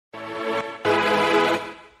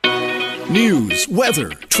News,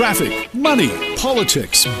 weather, traffic, money,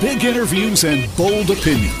 politics, big interviews, and bold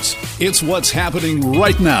opinions. It's what's happening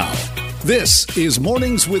right now. This is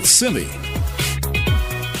Mornings with Simi.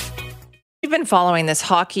 We've been following this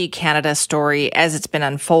Hockey Canada story as it's been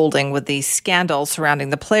unfolding with the scandal surrounding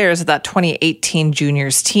the players of that 2018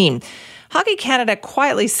 juniors team. Hockey Canada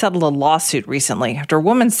quietly settled a lawsuit recently after a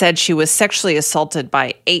woman said she was sexually assaulted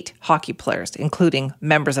by 8 hockey players, including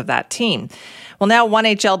members of that team. Well, now one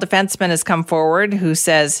HL defenseman has come forward who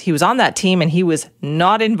says he was on that team and he was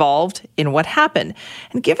not involved in what happened.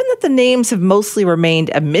 And given that the names have mostly remained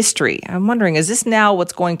a mystery, I'm wondering, is this now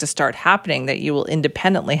what's going to start happening, that you will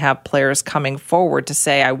independently have players coming forward to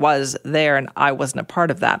say, I was there and I wasn't a part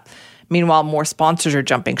of that? Meanwhile, more sponsors are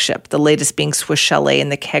jumping ship, the latest being Swiss Chalet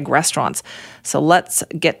and the Keg restaurants. So let's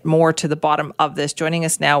get more to the bottom of this. Joining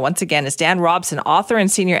us now, once again, is Dan Robson, author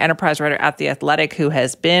and senior enterprise writer at The Athletic, who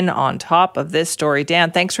has been on top of this story.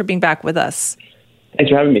 Dan, thanks for being back with us.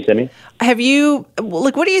 Thanks for having me, Simi.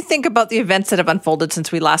 What do you think about the events that have unfolded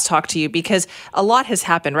since we last talked to you? Because a lot has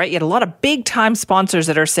happened, right? You had a lot of big-time sponsors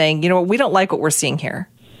that are saying, you know what, we don't like what we're seeing here.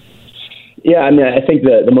 Yeah, I mean, I think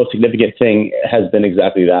the most significant thing has been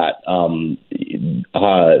exactly that. When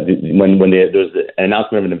there was an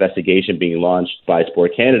announcement of an investigation being launched by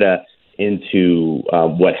Sport Canada into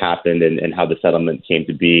what happened and how the settlement came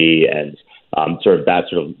to be, and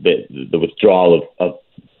the withdrawal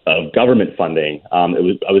of government funding. I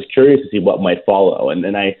was curious to see what might follow,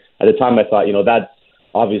 and I at the time I thought, that's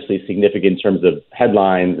obviously significant in terms of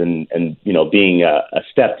headlines and being a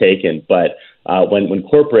step taken, but when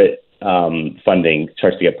corporate funding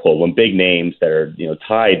starts to get pulled, when big names that are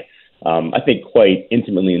tied, I think quite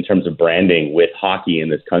intimately in terms of branding with hockey in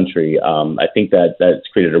this country, I think that's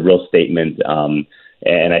created a real statement,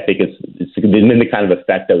 and I think it's been the kind of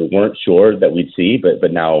effect that we weren't sure that we'd see,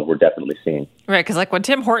 but now we're definitely seeing. Right, because when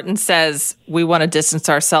Tim Horton says we want to distance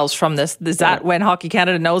ourselves from this, is that when Hockey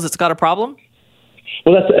Canada knows it's got a problem?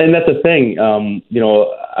 Well, that's the thing.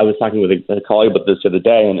 I was talking with a colleague about this the other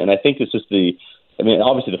day, and I think it's just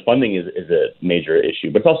obviously the funding is a major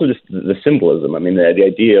issue, but it's also just the symbolism. I mean, the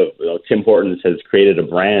idea of Tim Hortons has created a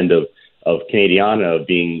brand of Canadiana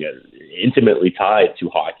being intimately tied to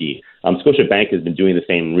hockey. Scotiabank has been doing the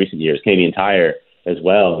same in recent years, Canadian Tire as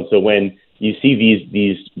well. And so when you see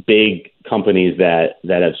these big companies that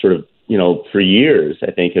have sort of, for years,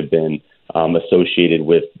 I think have been associated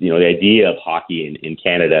with, the idea of hockey in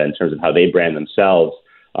Canada in terms of how they brand themselves,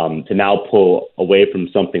 to now pull away from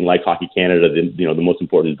something like Hockey Canada, the most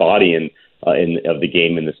important body of the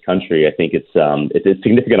game in this country, I think it's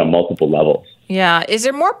significant on multiple levels. Yeah. Is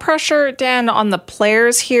there more pressure, Dan, on the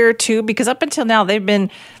players here too? Because up until now, they've been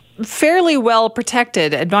fairly well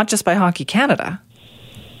protected, and not just by Hockey Canada.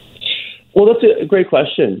 Well, that's a great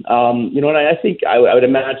question. And I think I would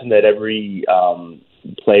imagine that every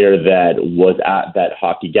player that was at that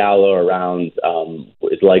hockey gala or around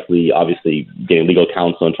is likely, obviously, getting legal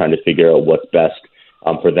counsel and trying to figure out what's best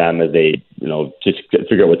for them as they, just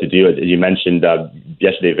figure out what to do. As you mentioned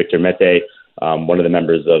yesterday, Victor Mete, one of the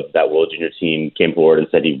members of that World Junior team, came forward and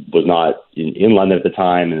said he was not in London at the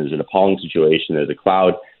time, and there's an appalling situation. There's a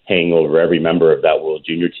cloud hanging over every member of that World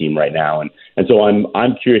Junior team right now, and so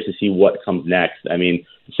I'm curious to see what comes next. I mean,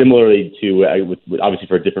 similarly to obviously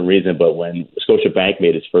for a different reason, but when Scotiabank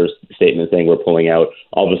made its first statement saying we're pulling out,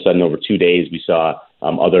 all of a sudden over 2 days we saw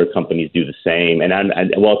other companies do the same. And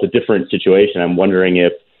while it's a different situation, I'm wondering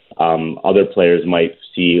if other players might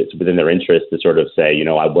see it's within their interest to sort of say,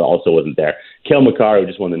 I also wasn't there. Cale Makar, who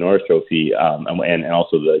just won the Norris Trophy, and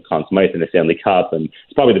also the Conn Smythe and the Stanley Cup, and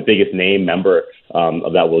it's probably the biggest name member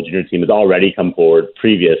of that World Junior team, has already come forward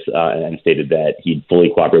previous and stated that he fully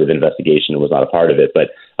cooperated with the investigation and was not a part of it. But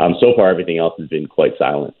so far, everything else has been quite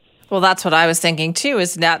silent. Well, that's what I was thinking too,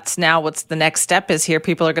 is that's now what's the next step is here.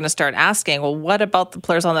 People are going to start asking, well, what about the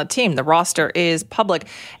players on that team? The roster is public.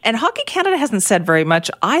 And Hockey Canada hasn't said very much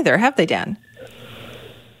either, have they, Dan?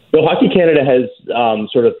 Well, Hockey Canada has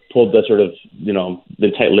sort of pulled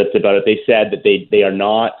the tight-lipped about it. They said that they are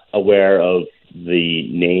not aware of the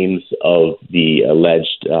names of the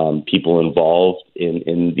alleged people involved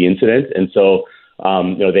in the incident. And so,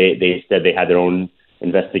 they said they had their own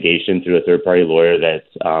investigation through a third-party lawyer that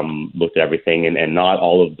looked at everything, and not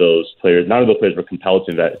all of those players, none of those players were compelled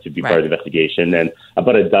to be part of the investigation, and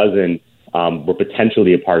about a dozen were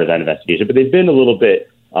potentially a part of that investigation. But they've been a little bit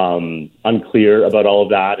unclear about all of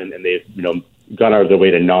that, and they've gone out of their way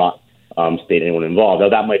to not state anyone involved. Now,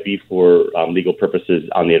 that might be for legal purposes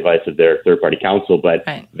on the advice of their third-party counsel, but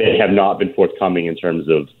They have not been forthcoming in terms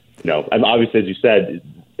of, and obviously, as you said,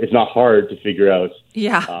 it's not hard to figure out,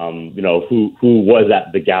 who was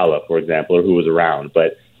at the gala, for example, or who was around.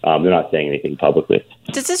 But they're not saying anything publicly.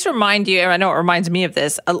 Does this remind you, I know it reminds me of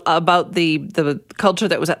this, about the culture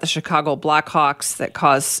that was at the Chicago Blackhawks that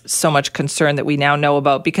caused so much concern that we now know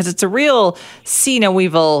about? Because it's a real see no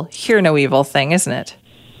evil, hear no evil thing, isn't it?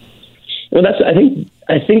 Well,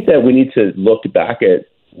 I think that we need to look back at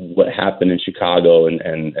what happened in Chicago and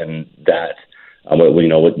that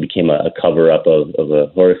what became a cover up of a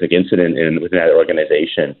horrific incident within that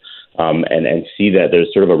organization, and see that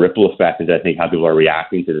there's sort of a ripple effect into, I think, how people are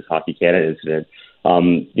reacting to this Hockey Canada incident.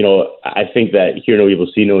 I think that hear no evil,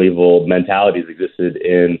 see no evil mentalities existed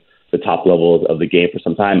in the top levels of the game for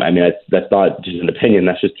some time. I mean, that's not just an opinion;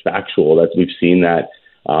 that's just factual. We've seen that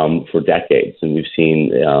for decades, and we've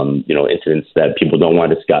seen incidents that people don't want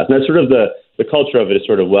to discuss. And that's sort of the culture of it is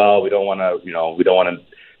sort of, well, we don't want to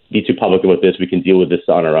be too public about this. We can deal with this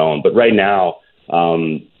on our own. But right now,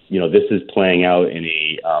 this is playing out in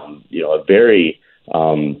a very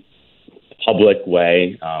public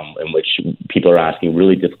way in which people are asking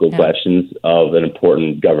really difficult questions of an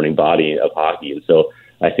important governing body of hockey. And so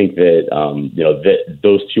I think that that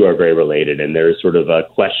those two are very related, and there's sort of a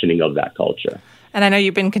questioning of that culture. And I know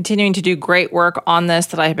you've been continuing to do great work on this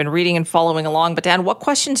that I have been reading and following along. But Dan, what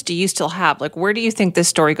questions do you still have? Like, where do you think this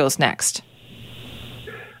story goes next?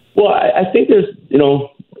 Well, I think there's,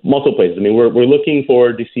 multiple places. I mean, we're looking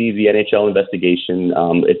forward to see the NHL investigation.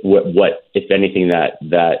 If anything,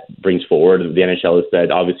 that brings forward. The NHL has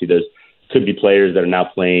said obviously could be players that are now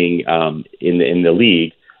playing in the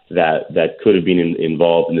league that could have been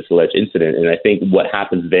involved in this alleged incident. And I think what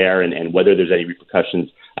happens there and whether there's any repercussions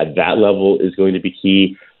at that level is going to be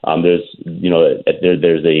key. There's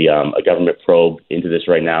a government probe into this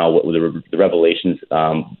right now. The revelations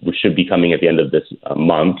which should be coming at the end of this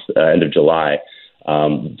month, end of July.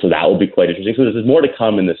 So that will be quite interesting. So there's more to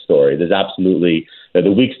come in this story. There's absolutely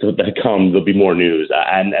the weeks that come, there'll be more news,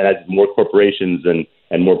 and as more corporations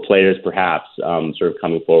and more players perhaps sort of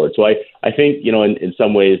coming forward. So I think in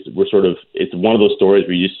some ways it's one of those stories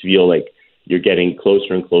where you just feel like you're getting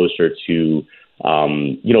closer and closer to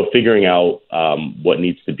figuring out what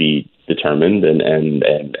needs to be determined and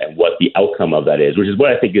what the outcome of that is, which is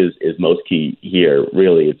what I think is most key here.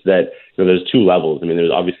 Really, it's that there's two levels. I mean,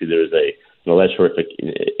 there's an alleged horrific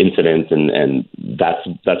incident, and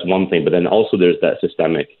that's one thing. But then also there's that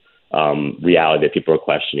systemic reality that people are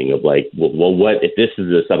questioning of like, well, what if this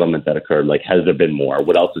is a settlement that occurred? Like, has there been more?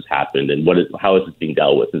 What else has happened? And how is this being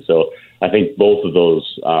dealt with? And so I think both of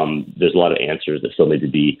those, there's a lot of answers that still need to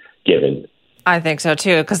be given. I think so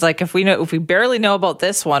too, because if we barely know about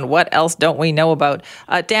this one, what else don't we know about?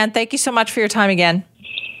 Dan, thank you so much for your time again.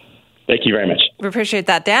 Thank you very much. We appreciate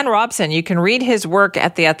that. Dan Robson, you can read his work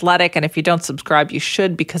at The Athletic, and if you don't subscribe, you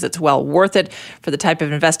should, because it's well worth it for the type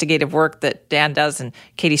of investigative work that Dan does and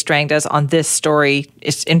Katie Strang does on this story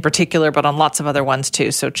in particular, but on lots of other ones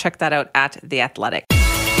too. So check that out at The Athletic.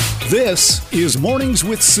 This is Mornings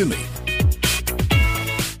with Simi.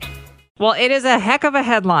 Well, it is a heck of a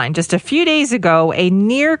headline. Just a few days ago, a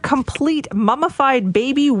near-complete mummified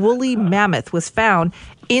baby woolly mammoth was found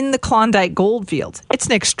in the Klondike Goldfields. It's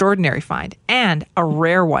an extraordinary find and a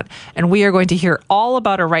rare one. And we are going to hear all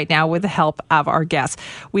about it right now with the help of our guests.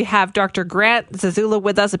 We have Dr. Grant Zazula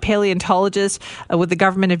with us, a paleontologist with the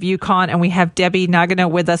government of Yukon, and we have Debbie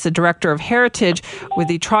Nagano with us, a director of heritage with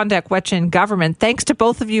the Trondheim government. Thanks to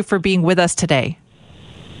both of you for being with us today.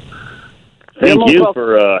 Thank you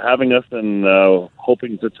for having us and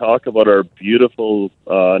hoping to talk about our beautiful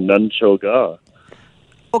Nuncho Ga.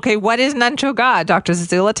 Okay, what is Nuncho Ga, Dr.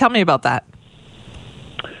 Zazula? Tell me about that.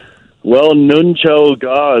 Well, Nuncho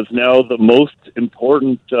Ga is now the most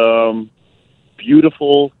important,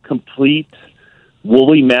 beautiful, complete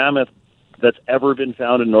woolly mammoth that's ever been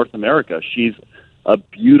found in North America. She's a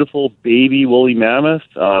beautiful baby woolly mammoth.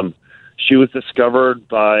 She was discovered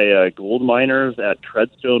by gold miners at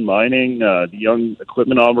Treadstone Mining. The young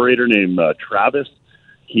equipment operator named Travis,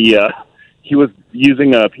 he was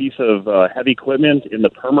using a piece of heavy equipment in the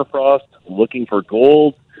permafrost looking for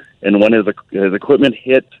gold, and when his equipment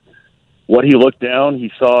hit what he looked down,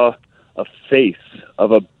 he saw a face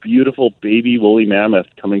of a beautiful baby woolly mammoth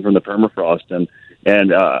coming from the permafrost, and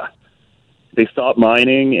they stopped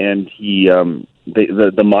mining, and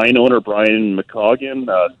the mine owner, Brian McCoggan,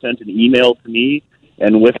 sent an email to me,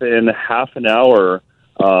 and within half an hour,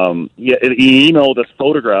 he emailed us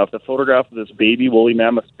the photograph of this baby woolly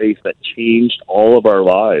mammoth face that changed all of our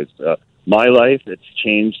lives. My life, it's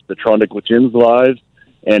changed the Trondheim lives,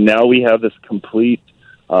 and now we have this complete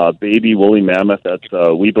baby woolly mammoth that's,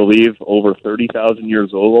 we believe, over 30,000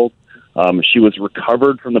 years old. She was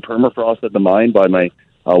recovered from the permafrost at the mine by my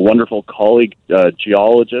a wonderful colleague,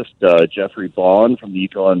 geologist, Jeffrey Bond from the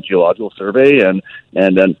Yukon Geological Survey, and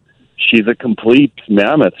then she's a complete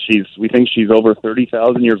mammoth. We think she's over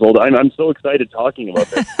 30,000 years old. I'm so excited talking about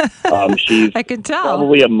this. She's I can tell.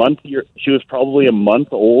 She was probably a month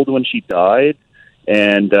old when she died.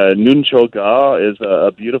 And Nuncho Ga is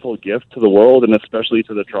a beautiful gift to the world, and especially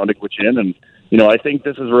to the Trondikwatin. And, I think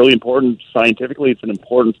this is really important scientifically. It's an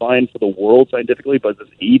important find for the world scientifically, but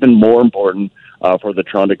it's even more important for the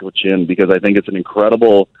Trondikwatin, because I think it's an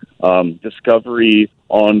incredible discovery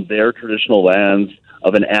on their traditional lands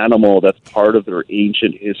of an animal that's part of their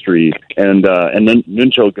ancient history, and then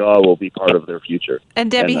Nuncho Ga will be part of their future. And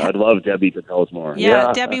Debbie, I'd love Debbie to tell us more.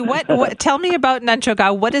 Yeah, Debbie, what? Tell me about Nuncho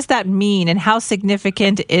Ga. What does that mean, and how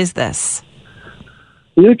significant is this?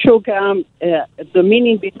 Nuncho Ga, the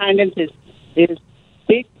meaning behind it is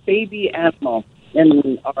big baby animal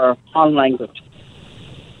in our Han language.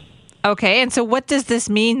 Okay, and so what does this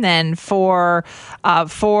mean then for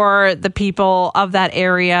the people of that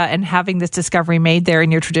area and having this discovery made there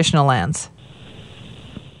in your traditional lands?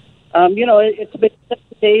 It's been 7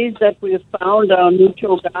 days that we have found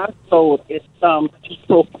Nuncho Ga, so it's just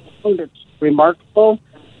profound. It's remarkable.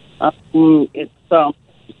 It's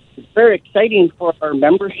very exciting for our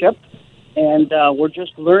membership, and we're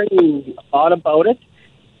just learning a lot about it.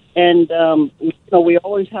 And we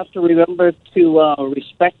always have to remember to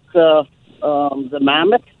respect the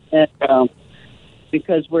mammoth, and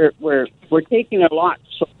because we're taking a lot,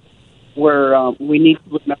 so we need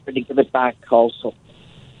to remember to give it back also.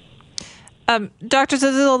 Dr.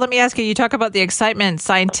 Zazula, let me ask you. You talk about the excitement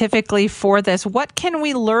scientifically for this. What can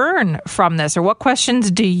we learn from this, or what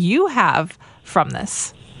questions do you have from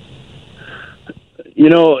this?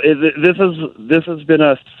 This has been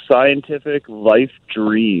a scientific life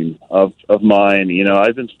dream of mine.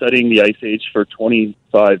 I've been studying the Ice Age for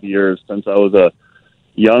 25 years, since I was a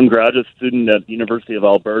young graduate student at the University of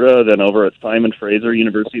Alberta, then over at Simon Fraser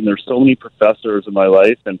University. And there's so many professors in my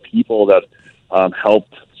life and people that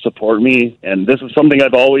helped support me. And this is something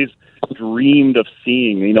I've always dreamed of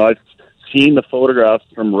seeing. I've seen the photographs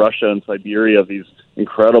from Russia and Siberia of these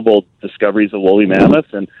incredible discoveries of woolly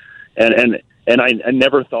mammoths, and I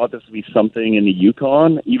never thought this would be something in the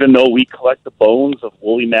Yukon, even though we collect the bones of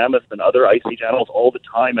woolly mammoths and other Ice Age animals all the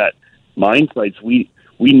time at mine sites.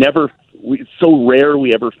 It's so rare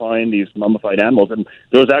we ever find these mummified animals. And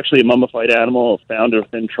there was actually a mummified animal found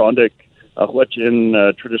within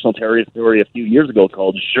Trondikwatin traditional territory a few years ago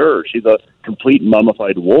called Zhur. She's a complete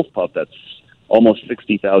mummified wolf pup that's almost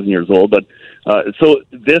 60,000 years old. But so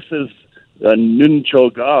this is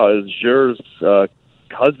Nuncho Ga, is Zhur's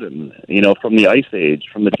cousin, from the Ice Age,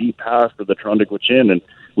 from the deep past of the Trondikwatin, and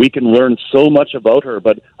we can learn so much about her.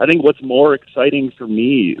 But I think what's more exciting for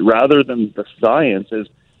me, rather than the science, is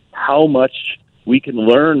how much we can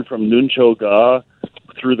learn from Nuncho Ga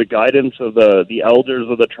through the guidance of the elders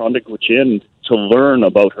of the Trondikwatin, to learn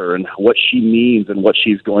about her and what she means and what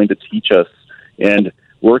she's going to teach us. And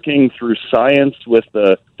working through science with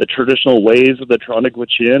the traditional ways of the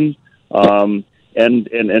Trondikwatin,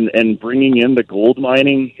 and bringing in the gold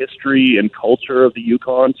mining history and culture of the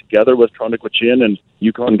Yukon together with Trondikwatin and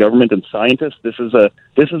Yukon government and scientists. This is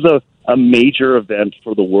a major event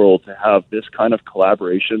for the world, to have this kind of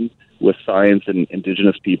collaboration with science and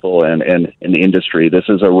Indigenous people and the industry. This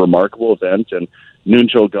is a remarkable event, and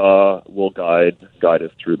Nuncho Ga will guide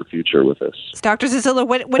us through the future with this. Dr. Zazula,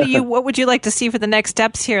 what would you like to see for the next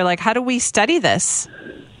steps here? Like, how do we study this?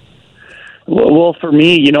 Well, for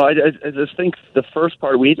me, I just think the first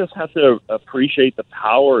part, we just have to appreciate the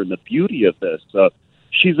power and the beauty of this.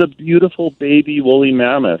 She's a beautiful baby woolly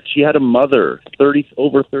mammoth. She had a mother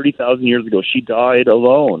over 30,000 years ago. She died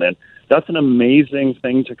alone, and that's an amazing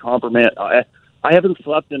thing to compliment. I haven't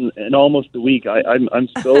slept in almost a week. I'm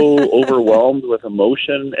so overwhelmed with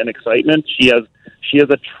emotion and excitement. She has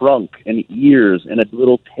a trunk and ears and a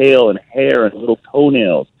little tail and hair and little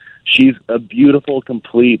toenails. She's a beautiful,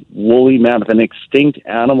 complete woolly mammoth, an extinct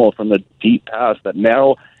animal from the deep past that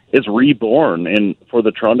now is reborn for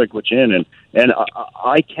the Trondikwatin. And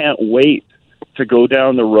I can't wait to go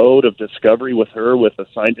down the road of discovery with her, with the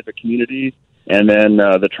scientific community, and then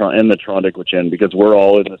the Trondikwatin, because we're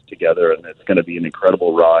all in this together, and it's going to be an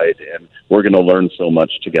incredible ride, and we're going to learn so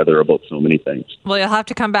much together about so many things. Well, you'll have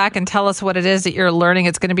to come back and tell us what it is that you're learning.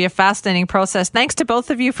 It's going to be a fascinating process. Thanks to both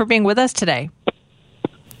of you for being with us today.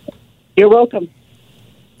 You're welcome.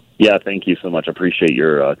 Yeah, thank you so much. I appreciate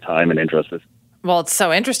your time and interest. Well, it's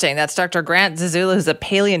so interesting. That's Dr. Grant Zazula, who's a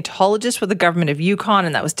paleontologist with the government of Yukon,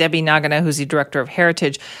 and that was Debbie Nagana, who's the director of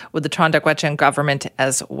heritage with the Trondikwatin government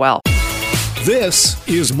as well. This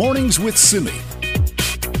is Mornings with Simi.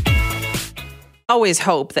 always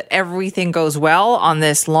hope that everything goes well on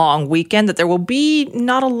this long weekend, that there will be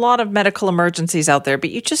not a lot of medical emergencies out there, but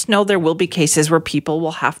you just know there will be cases where people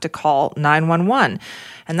will have to call 911.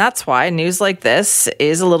 And that's why news like this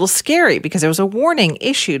is a little scary, because there was a warning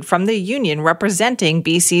issued from the union representing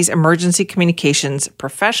BC's emergency communications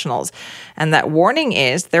professionals. And that warning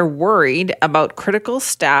is they're worried about critical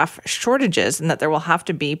staff shortages and that there will have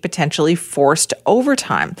to be potentially forced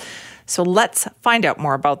overtime. So let's find out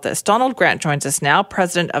more about this. Donald Grant joins us now,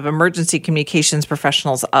 President of Emergency Communications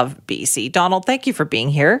Professionals of BC. Donald, thank you for being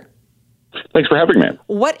here. Thanks for having me.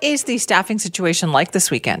 What is the staffing situation like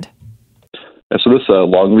this weekend? So this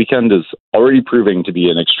long weekend is already proving to be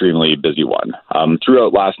an extremely busy one.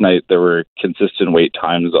 Throughout last night, there were consistent wait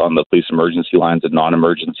times on the police emergency lines and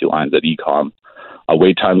non-emergency lines at ECOM.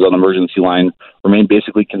 Wait times on the emergency line remained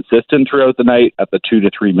basically consistent throughout the night at the 2 to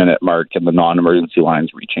 3 minute mark, and the non-emergency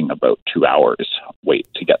lines reaching about 2 hours wait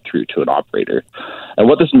to get through to an operator. And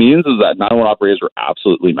what this means is that 911 operators were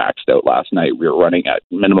absolutely maxed out last night. We were running at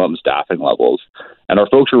minimum staffing levels, and our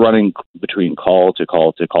folks were running between call to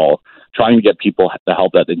call to call, trying to get people the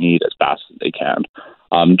help that they need as fast as they can.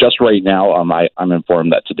 Just right now, I'm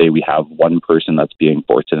informed that today we have one person that's being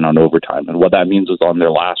forced in on overtime. And what that means is on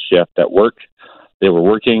their last shift at work, they were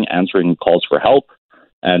working, answering calls for help,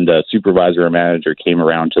 and a supervisor or manager came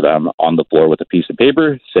around to them on the floor with a piece of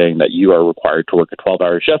paper saying that you are required to work a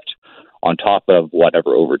 12-hour shift on top of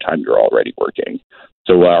whatever overtime you're already working.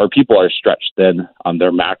 So our people are stretched thin,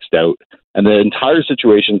 they're maxed out, and the entire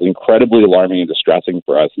situation is incredibly alarming and distressing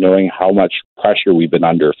for us, knowing how much pressure we've been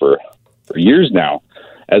under for years now,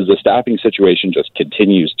 as the staffing situation just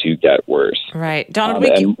continues to get worse. Right. Donald,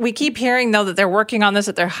 we keep hearing, though, that they're working on this,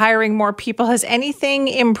 that they're hiring more people. Has anything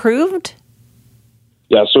improved?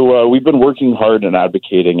 Yeah, so we've been working hard and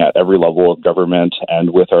advocating at every level of government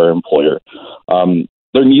and with our employer.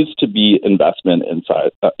 There needs to be investment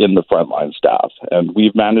in the frontline staff, and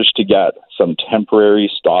we've managed to get some temporary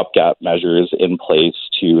stopgap measures in place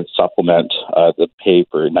to supplement the pay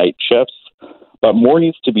for night shifts. But more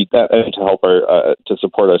needs to be done to help to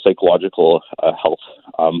support our psychological health.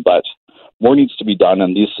 But more needs to be done,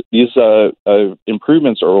 and these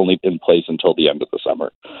improvements are only in place until the end of the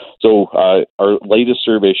summer. So our latest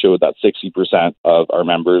survey showed that 60% of our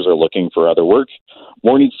members are looking for other work.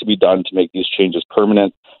 More needs to be done to make these changes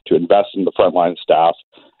permanent, to invest in the frontline staff.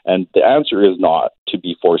 And the answer is not to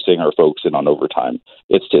be forcing our folks in on overtime.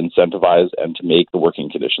 It's to incentivize and to make the working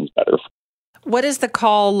conditions better. What has the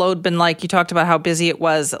call load been like? You talked about how busy it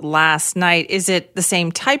was last night. Is it the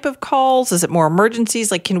same type of calls? Is it more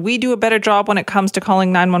emergencies? Like, can we do a better job when it comes to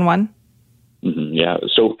calling 911? Mm-hmm, yeah.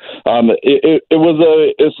 So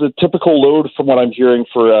it's a typical load from what I'm hearing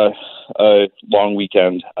for a long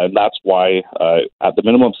weekend, and that's why at the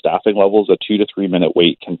minimum staffing levels, a 2 to 3 minute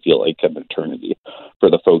wait can feel like an eternity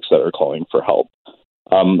for the folks that are calling for help.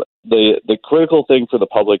 The critical thing for the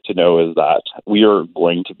public to know is that we are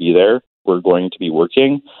going to be there. We're going to be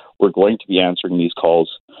working. We're going to be answering these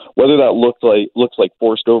calls. Whether that looks like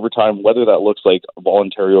forced overtime, whether that looks like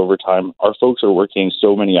voluntary overtime, our folks are working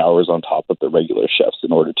so many hours on top of their regular shifts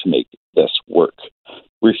in order to make this work.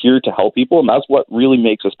 We're here to help people, and that's what really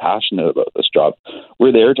makes us passionate about this job.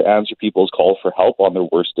 We're there to answer people's call for help on their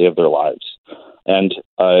worst day of their lives. And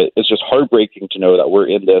it's just heartbreaking to know that we're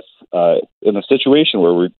in a situation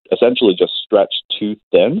where we're essentially just stretched too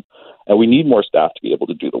thin, and we need more staff to be able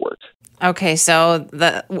to do the work. Okay, so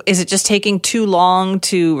is it just taking too long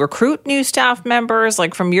to recruit new staff members?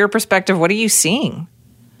 Like, from your perspective, what are you seeing?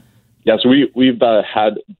 Yeah, so we've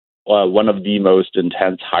had one of the most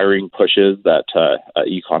intense hiring pushes that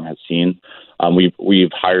ECOM has seen.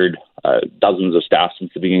 We've hired dozens of staff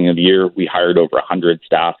since the beginning of the year. We hired over 100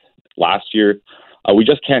 staff last year. We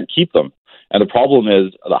just can't keep them. And the problem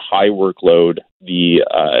is the high workload,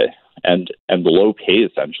 and the low pay,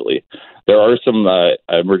 essentially. There are some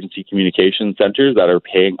emergency communication centers that are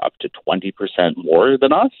paying up to 20% more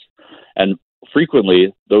than us. And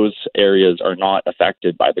frequently, those areas are not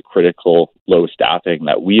affected by the critical low staffing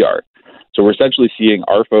that we are. So we're essentially seeing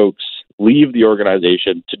our folks leave the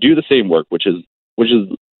organization to do the same work, which is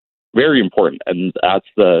very important. And that's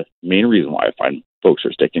the main reason why I find folks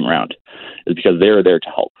are sticking around, is because they're there to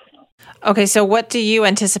help. Okay, so what do you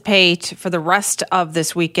anticipate for the rest of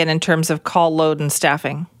this weekend in terms of call load and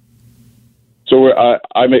staffing? So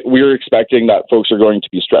we're expecting that folks are going to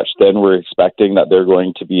be stretched thin. We're expecting that they're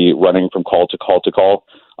going to be running from call to call to call.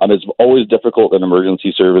 It's always difficult in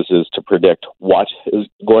emergency services to predict what is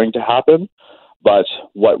going to happen. But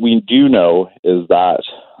what we do know is that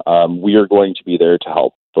we are going to be there to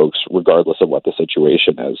help folks regardless of what the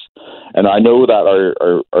situation is. And I know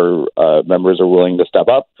that our members are willing to step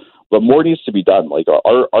up. But more needs to be done. Like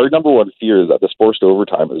our number one fear is that this forced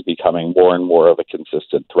overtime is becoming more and more of a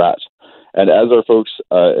consistent threat. And as our folks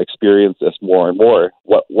experience this more and more,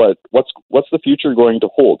 what's the future going to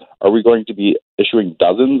hold? Are we going to be issuing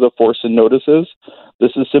dozens of forced-in notices?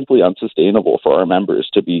 This is simply unsustainable for our members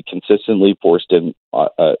to be consistently forced in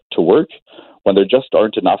to work when there just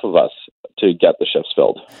aren't enough of us to get the shifts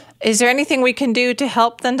filled. Is there anything we can do to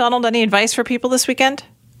help then, Donald? Any advice for people this weekend?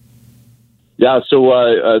 Yeah,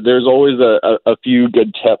 so there's always a few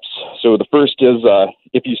good tips. So the first is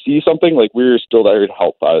if you see something, like we're still there to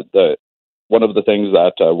help. One of the things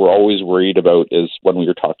that we're always worried about is when we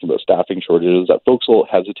were talking about staffing shortages, that folks will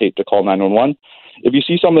hesitate to call 911. If you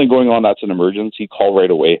see something going on that's an emergency, call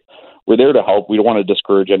right away. We're there to help. We don't want to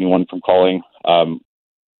discourage anyone from calling.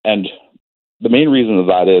 And the main reason of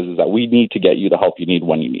that is that we need to get you the help you need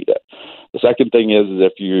when you need it. The second thing is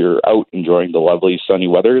if you're out enjoying the lovely sunny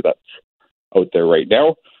weather that's out there right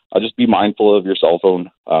now, just be mindful of your cell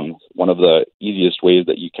phone. One of the easiest ways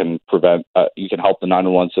that you can help the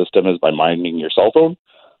 911 system is by minding your cell phone.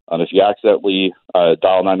 If you accidentally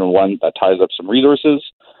dial 911, that ties up some resources.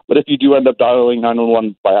 But if you do end up dialing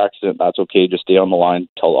 911 by accident, that's okay. Just stay on the line,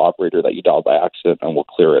 tell the operator that you dialed by accident, and we'll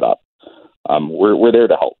clear it up. We're there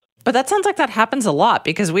to help. But that sounds like that happens a lot,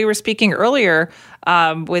 because we were speaking earlier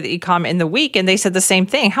with ECOM in the week, and they said the same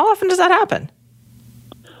thing. How often does that happen?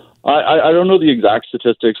 I don't know the exact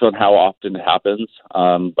statistics on how often it happens,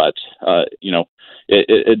 but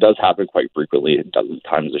it does happen quite frequently, dozens of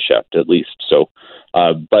times a shift at least. So,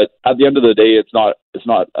 but at the end of the day, it's not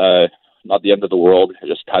the end of the world. It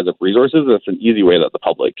just ties up resources. It's an easy way that the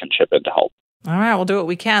public can chip in to help. All right, we'll do what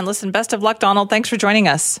we can. Listen, best of luck, Donald. Thanks for joining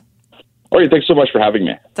us. All right, thanks so much for having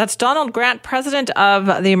me. That's Donald Grant, president of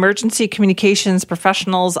the Emergency Communications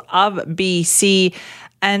Professionals of BC.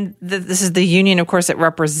 And this is the union, of course, that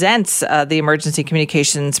represents the emergency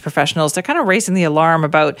communications professionals. They're kind of raising the alarm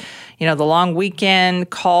about, the long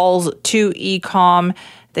weekend calls to ECOM.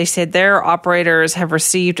 They said their operators have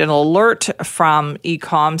received an alert from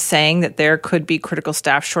ECOM saying that there could be critical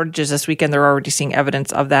staff shortages this weekend. They're already seeing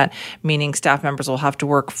evidence of that, meaning staff members will have to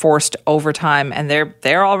work forced overtime. And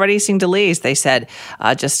they're already seeing delays, they said,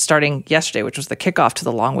 just starting yesterday, which was the kickoff to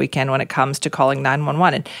the long weekend when it comes to calling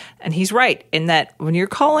 911. And he's right in that when you're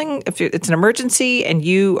calling, if it's an emergency and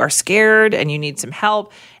you are scared and you need some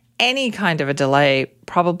help, any kind of a delay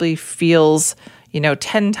probably feels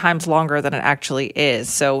 10 times longer than it actually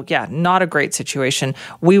is. So yeah, not a great situation.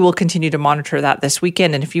 We will continue to monitor that this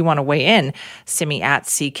weekend. And if you want to weigh in, Simi at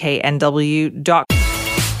cknw.com.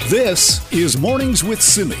 This is Mornings with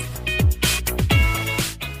Simi.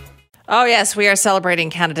 Oh yes, we are celebrating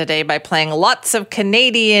Canada Day by playing lots of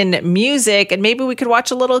Canadian music, and maybe we could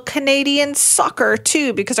watch a little Canadian soccer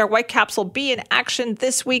too, because our Whitecaps will be in action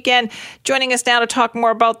this weekend. Joining us now to talk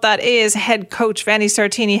more about that is head coach Vanni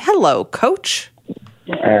Sartini. Hello, coach.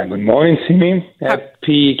 Good morning, Simi.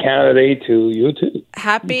 Happy Canada Day to you too.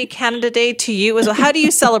 Happy Canada Day to you as well. How do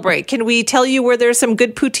you celebrate? Can we tell you where there's some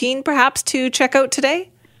good poutine perhaps to check out today?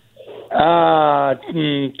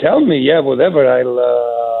 Tell me, yeah, whatever.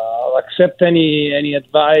 I'll accept any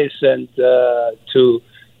advice and to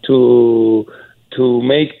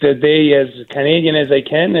make the day as Canadian as I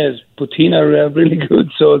can, as poutine are really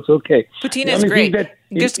good, so it's okay. Poutine is great.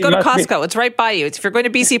 Just go to Costco. It's right by you. If you're going to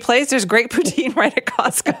BC Place, there's great poutine right at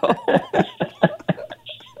Costco.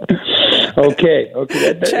 Okay.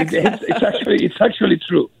 It's actually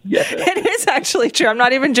true. Yeah. It is actually true. I'm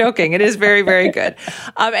not even joking. It is very, very good.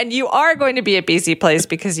 And you are going to be at BC Place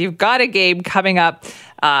because you've got a game coming up.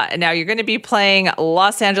 Now you're going to be playing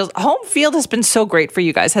Los Angeles. Home field has been so great for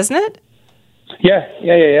you guys, hasn't it? Yeah.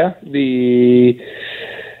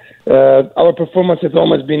 Our performance at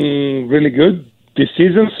home has been really good this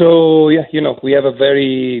season. So yeah, we have a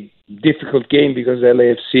very difficult game because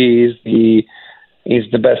LAFC is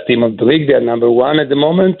the best team of the league. They're number one at the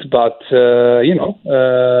moment, but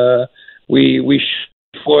we wish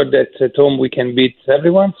for that at home we can beat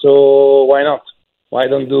everyone. So why not? Why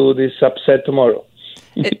don't do this upset tomorrow?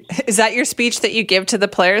 Is that your speech that you give to the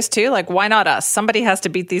players too? Like, why not us? Somebody has to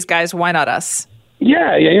beat these guys. Why not us?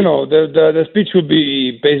 Yeah. The speech would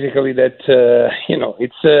be basically that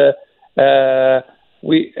it's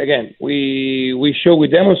we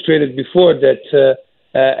demonstrated before that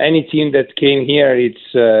any team that came here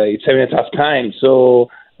it's having a tough time. So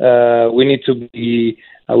we need to be,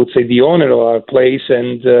 I would say, the owner of our place,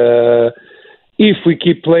 and if we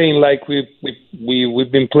keep playing like we've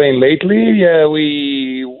been playing lately,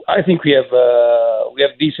 I think we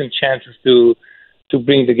have decent chances to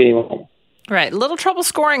bring the game home. Right, a little trouble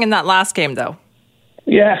scoring in that last game, though.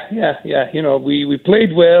 Yeah. We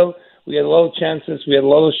played well. We had a lot of chances. We had a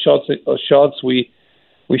lot of shots. We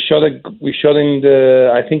shot in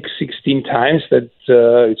the, I think, 16 times. That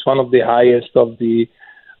it's one of the highest of the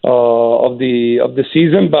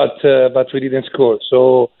season, but we didn't score.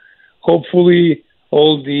 So hopefully,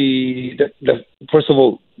 all the first of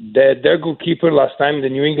all, their goalkeeper last time, the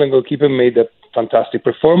New England goalkeeper, made a fantastic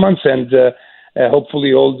performance, and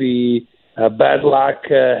hopefully all the bad luck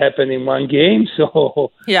happened in one game.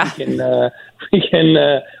 So yeah, we can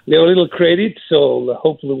give a little credit. So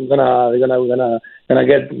hopefully we're gonna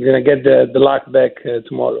get the luck back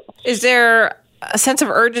tomorrow. Is there a sense of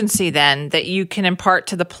urgency then that you can impart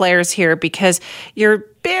to the players here, because you're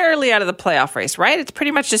barely out of the playoff race, right? It's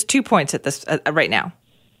pretty much just 2 points at this right now.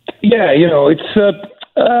 Yeah, it's.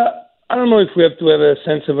 I don't know if we have to have a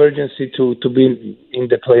sense of urgency to be in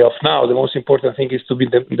the playoff now. The most important thing is to be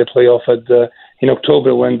in the playoff in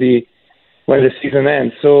October when the season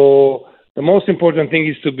ends. So the most important thing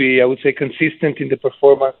is to be, I would say, consistent in the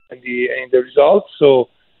performance and the results. So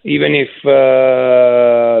even if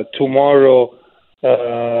tomorrow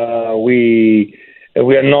we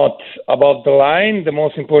are not above the line, the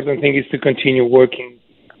most important thing is to continue working,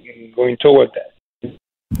 going toward that.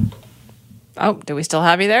 Oh, do we still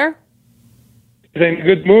have you there? In a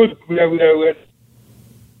good mood. We're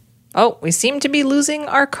Oh, we seem to be losing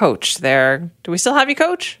our coach there. Do we still have you,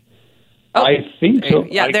 Coach? Oh, I think so.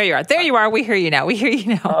 Yeah, there you are. There you are. We hear you now.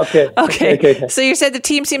 Okay. So you said the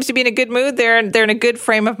team seems to be in a good mood. They're in a good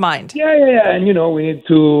frame of mind. Yeah. And we need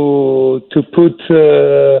to put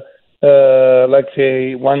let's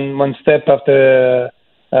say one step after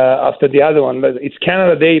the other one. It's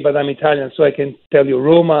Canada Day, but I'm Italian, so I can tell you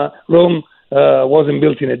Rome wasn't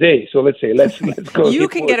built in a day. So let's go. You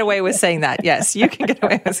can get away with saying that. Yes, you can get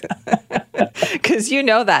away with because you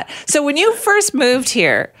know that. So when you first moved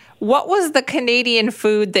here, what was the Canadian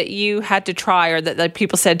food that you had to try, or that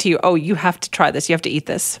people said to you, "Oh, you have to try this. You have to eat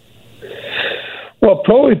this"? Well,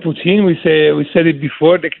 probably poutine. We said it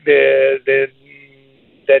before. That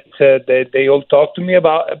they all talked to me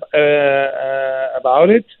about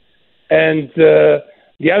it, and.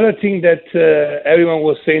 The other thing that everyone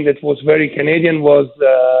was saying that was very Canadian was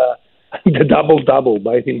the double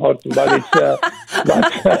by Tim Hortons, but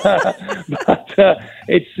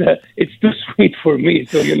it's too sweet for me.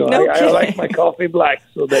 So I like my coffee black.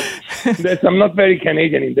 So that's I'm not very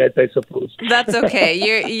Canadian in that, I suppose. That's okay.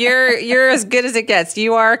 You're as good as it gets.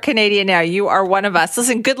 You are Canadian now. You are one of us.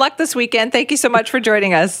 Listen, good luck this weekend. Thank you so much for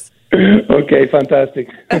joining us. Okay, fantastic.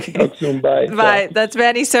 Okay. Talk soon. Bye. Bye. That's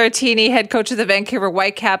Vanni Sartini, head coach of the Vancouver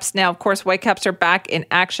Whitecaps. Now, of course, Whitecaps are back in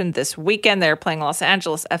action this weekend. They're playing Los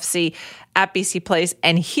Angeles FC at BC Place.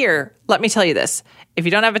 And here, let me tell you this. If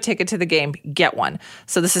you don't have a ticket to the game, get one.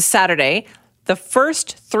 So this is Saturday. The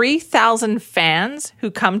first 3,000 fans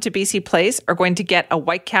who come to BC Place are going to get a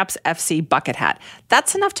Whitecaps FC bucket hat.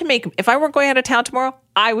 That's enough to make, if I were going out of town tomorrow,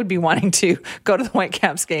 I would be wanting to go to the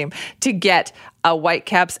Whitecaps game to get a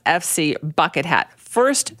Whitecaps FC bucket hat.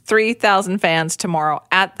 First 3,000 fans tomorrow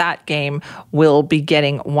at that game will be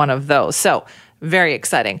getting one of those. So very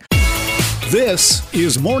exciting. This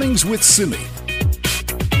is Mornings with Simi.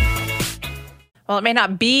 Well, it may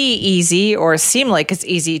not be easy or seem like it's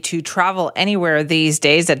easy to travel anywhere these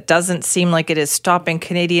days. It doesn't seem like it is stopping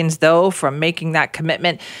Canadians, though, from making that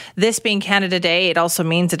commitment. This being Canada Day, it also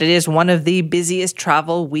means that it is one of the busiest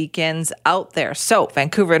travel weekends out there. So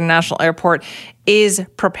Vancouver International Airport is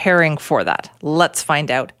preparing for that. Let's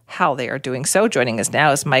find out how they are doing so. Joining us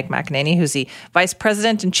now is Mike McEnany, who's the Vice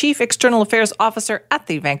President and Chief External Affairs Officer at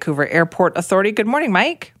the Vancouver Airport Authority. Good morning,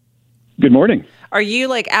 Mike. Good morning. Are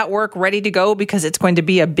you at work ready to go because it's going to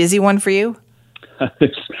be a busy one for you?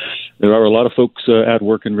 There are a lot of folks at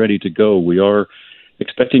work and ready to go. We are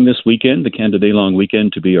expecting this weekend, the Canada Day long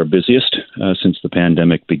weekend, to be our busiest since the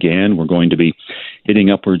pandemic began. We're going to be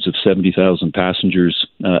hitting upwards of 70,000 passengers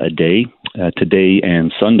a day. Today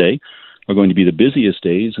and Sunday are going to be the busiest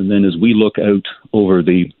days. And then as we look out over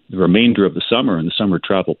the remainder of the summer and the summer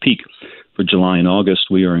travel peak for July and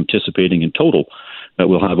August, we are anticipating in total that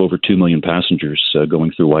we'll have over 2 million passengers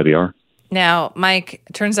going through YVR. Now, Mike,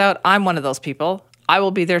 it turns out I'm one of those people. I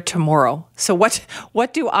will be there tomorrow. So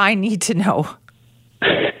what do I need to know?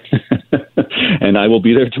 And I will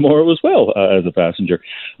be there tomorrow as well as a passenger.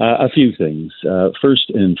 A few things. First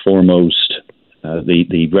and foremost,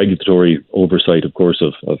 the regulatory oversight, of course,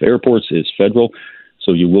 of airports is federal.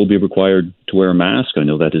 So you will be required to wear a mask. I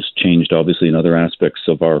know that has changed, obviously, in other aspects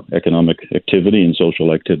of our economic activity and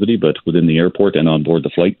social activity, but within the airport and on board the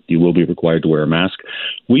flight, you will be required to wear a mask.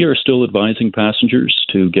 We are still advising passengers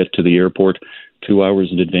to get to the airport 2 hours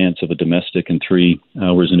in advance of a domestic and 3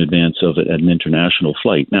 hours in advance of an international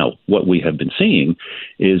flight. Now, what we have been seeing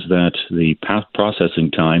is that the processing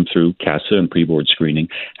time through CASA and pre-board screening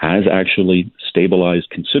has actually stabilized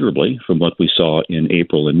considerably from what we saw in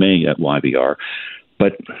April and May at YVR.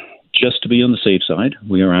 But just to be on the safe side,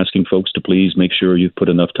 we are asking folks to please make sure you put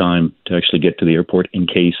enough time to actually get to the airport in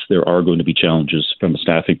case there are going to be challenges from a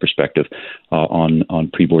staffing perspective on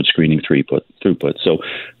pre-board screening throughput. So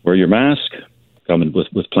wear your mask, come in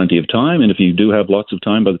with plenty of time, and if you do have lots of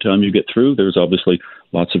time by the time you get through, there's obviously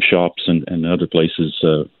lots of shops and other places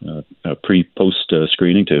post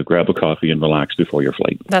screening to grab a coffee and relax before your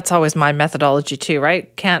flight. That's always my methodology too,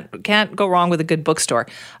 right? Can't go wrong with a good bookstore.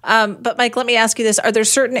 But Mike, let me ask you this: are there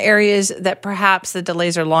certain areas that perhaps the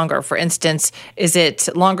delays are longer? For instance, is it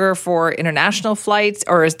longer for international flights,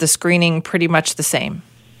 or is the screening pretty much the same?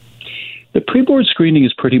 The pre-board screening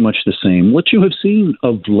is pretty much the same. What you have seen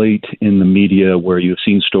of late in the media, where you've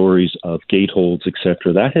seen stories of gate holds,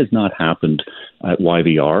 etc., that has not happened at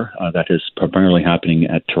YVR. That is primarily happening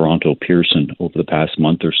at Toronto Pearson over the past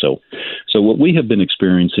month or so. So what we have been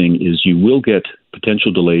experiencing is you will get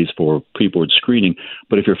potential delays for pre-board screening,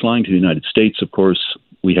 but if you're flying to the United States, of course,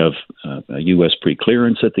 we have a U.S.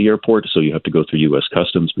 pre-clearance at the airport, so you have to go through U.S.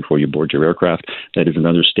 Customs before you board your aircraft. That is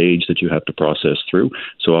another stage that you have to process through.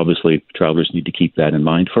 So obviously, travelers need to keep that in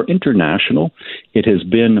mind. For international, it has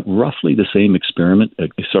been roughly the same experience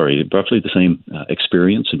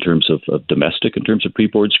in terms of domestic, in terms of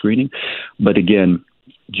pre-board screening. But again,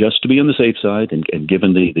 just to be on the safe side, and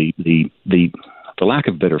given the for lack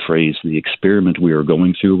of a better phrase, the experiment we are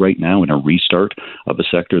going through right now in a restart of a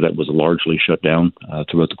sector that was largely shut down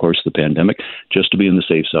throughout the course of the pandemic, just to be on the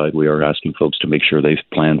safe side, we are asking folks to make sure they've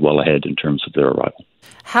planned well ahead in terms of their arrival.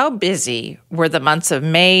 How busy were the months of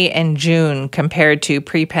May and June compared to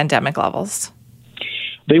pre-pandemic levels?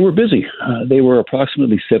 They were busy. They were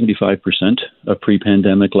approximately 75% of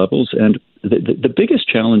pre-pandemic levels. And the biggest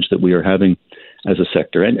challenge that we are having as a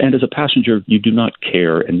sector, and as a passenger, you do not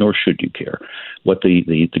care, and nor should you care, what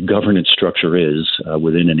the governance structure is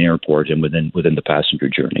within an airport and within the passenger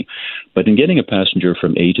journey. But in getting a passenger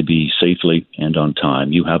from A to B safely and on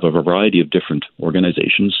time, you have a variety of different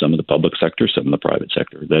organizations, some in the public sector, some in the private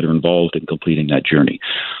sector, that are involved in completing that journey.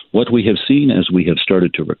 What we have seen as we have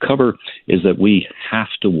started to recover is that we have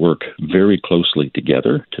to work very closely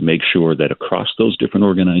together to make sure that across those different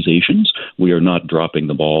organizations, we are not dropping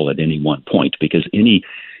the ball at any one point, because any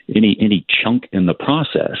chunk in the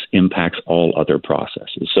process impacts all other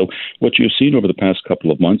processes. So what you've seen over the past couple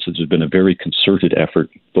of months is there's been a very concerted effort,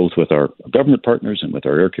 both with our government partners and with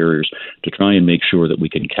our air carriers, to try and make sure that we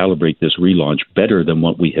can calibrate this relaunch better than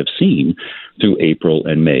what we have seen through April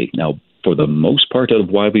and May. Now, for the most part out of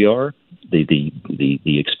YVR,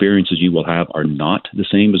 the experiences you will have are not the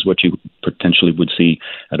same as what you potentially would see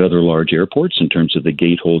at other large airports in terms of the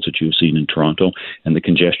gate holds that you've seen in Toronto and the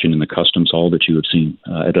congestion in the customs hall that you have seen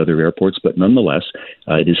at other airports. But nonetheless,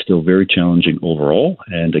 it is still very challenging overall.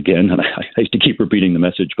 And again, and I hate to keep repeating the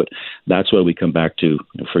message, but that's why we come back to,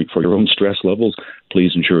 for your own stress levels,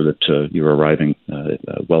 please ensure that you're arriving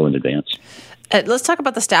well in advance. Let's talk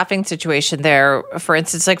about the staffing situation there. For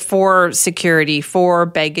instance, like for security, for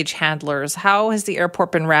baggage handlers, how has the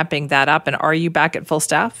airport been ramping that up, and are you back at full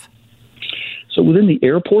staff? So within the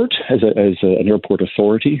airport, as an airport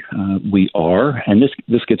authority, we are, and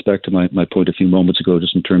this gets back to my point a few moments ago,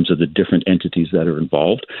 just in terms of the different entities that are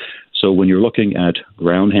involved. So when you're looking at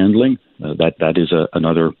ground handling, that is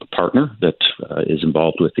another partner that is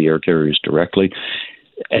involved with the air carriers directly.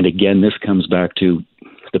 And again, this comes back to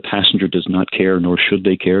the passenger does not care, nor should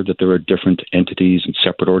they care, that there are different entities and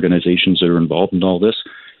separate organizations that are involved in all this.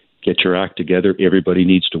 Get your act together. Everybody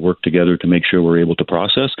needs to work together to make sure we're able to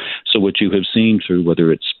process. So what you have seen through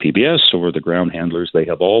whether it's PBS or the ground handlers, they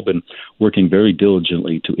have all been working very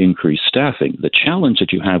diligently to increase staffing. The challenge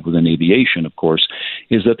that you have within aviation, of course,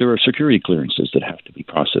 is that there are security clearances that have to be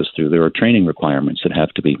processed through. There are training requirements that have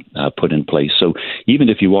to be put in place. So even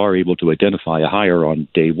if you are able to identify a hire on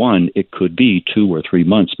day one, it could be 2 or 3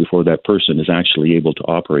 months before that person is actually able to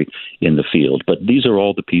operate in the field. But these are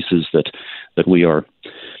all the pieces that we are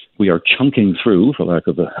chunking through, for lack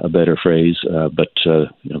of a better phrase, but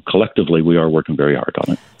collectively we are working very hard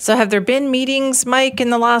on it. So have there been meetings, Mike,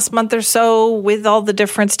 in the last month or so with all the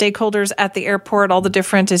different stakeholders at the airport, all the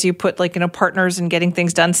different, as you put, partners in getting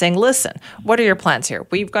things done, saying, listen, what are your plans here?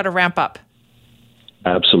 We've got to ramp up.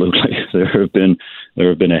 Absolutely. There have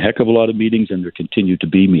been a heck of a lot of meetings, and there continue to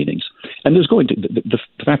be meetings. And there's going to the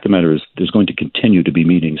fact of the matter is there's going to continue to be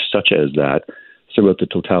meetings such as that throughout the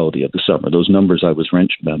totality of the summer. Those numbers I was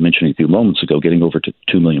mentioning a few moments ago, getting over to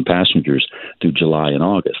 2 million passengers through July and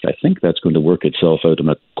August, I think that's going to work itself out.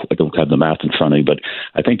 I don't have the math in front of me, but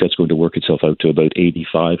I think that's going to work itself out to about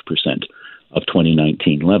 85% of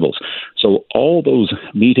 2019 levels. So all those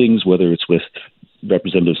meetings, whether it's with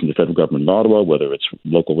representatives in the federal government in Ottawa, whether it's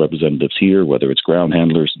local representatives here, whether it's ground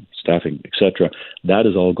handlers, staffing, etc., that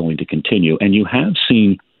is all going to continue. And you have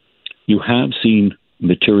seen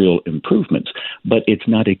material improvements, but it's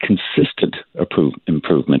not a consistent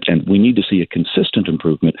improvement. And we need to see a consistent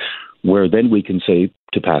improvement where then we can say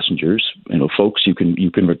to passengers, folks, you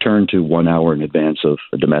can return to 1 hour in advance of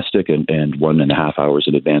a domestic and 1.5 hours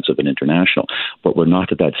in advance of an international. But we're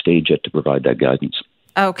not at that stage yet to provide that guidance.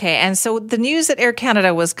 Okay. And so the news that Air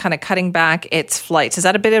Canada was kind of cutting back its flights, is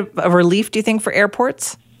that a bit of a relief, do you think, for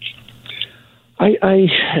airports? I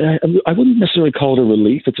wouldn't necessarily call it a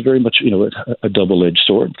relief. It's very much, a double-edged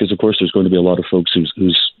sword, because of course there's going to be a lot of folks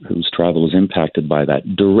whose travel is impacted by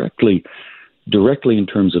that. Directly in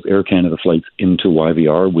terms of Air Canada flights into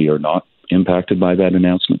YVR, we are not impacted by that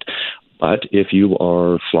announcement. But if you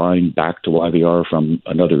are flying back to YVR from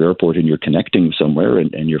another airport and you're connecting somewhere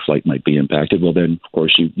and your flight might be impacted, well then of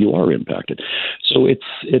course you are impacted. So it's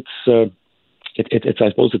I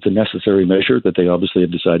suppose it's a necessary measure that they obviously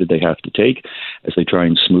have decided they have to take as they try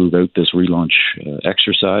and smooth out this relaunch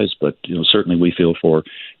exercise. But certainly we feel for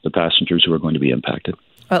the passengers who are going to be impacted.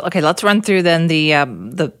 Well, okay, let's run through then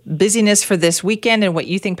the busyness for this weekend and what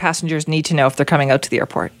you think passengers need to know if they're coming out to the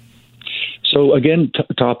airport. So again,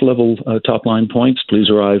 top line points. Please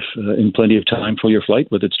arrive in plenty of time for your flight,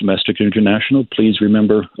 whether it's domestic or international. Please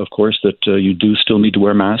remember, of course, that you do still need to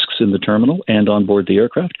wear masks in the terminal and on board the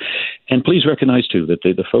aircraft. And please recognize, too, that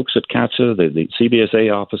the folks at CATSA, the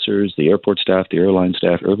CBSA officers, the airport staff, the airline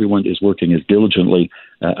staff, everyone is working as diligently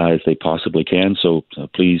as they possibly can. So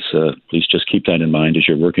please just keep that in mind as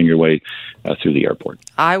you're working your way through the airport.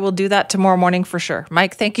 I will do that tomorrow morning for sure.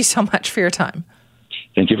 Mike, thank you so much for your time.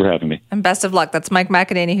 Thank you for having me. And best of luck. That's Mike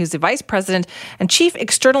McEnany, who's the Vice President and Chief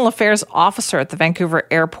External Affairs Officer at the Vancouver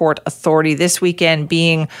Airport Authority. This weekend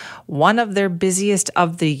being one of their busiest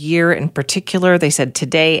of the year. In particular, they said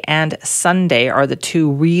today and Sunday are the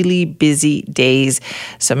two really busy days.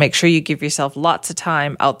 So make sure you give yourself lots of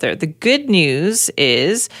time out there. The good news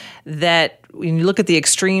is that when you look at the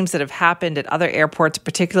extremes that have happened at other airports,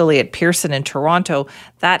 particularly at Pearson in Toronto,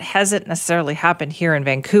 that hasn't necessarily happened here in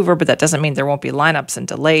Vancouver, but that doesn't mean there won't be lineups and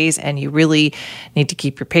delays, and you really need to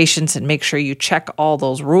keep your patience and make sure you check all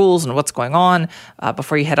those rules and what's going on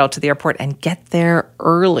before you head out to the airport and get there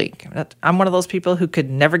early. I'm one of those people who could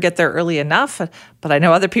never get there early enough, but I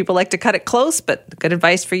know other people like to cut it close, but the good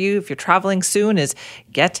advice for you if you're traveling soon is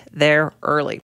get there early.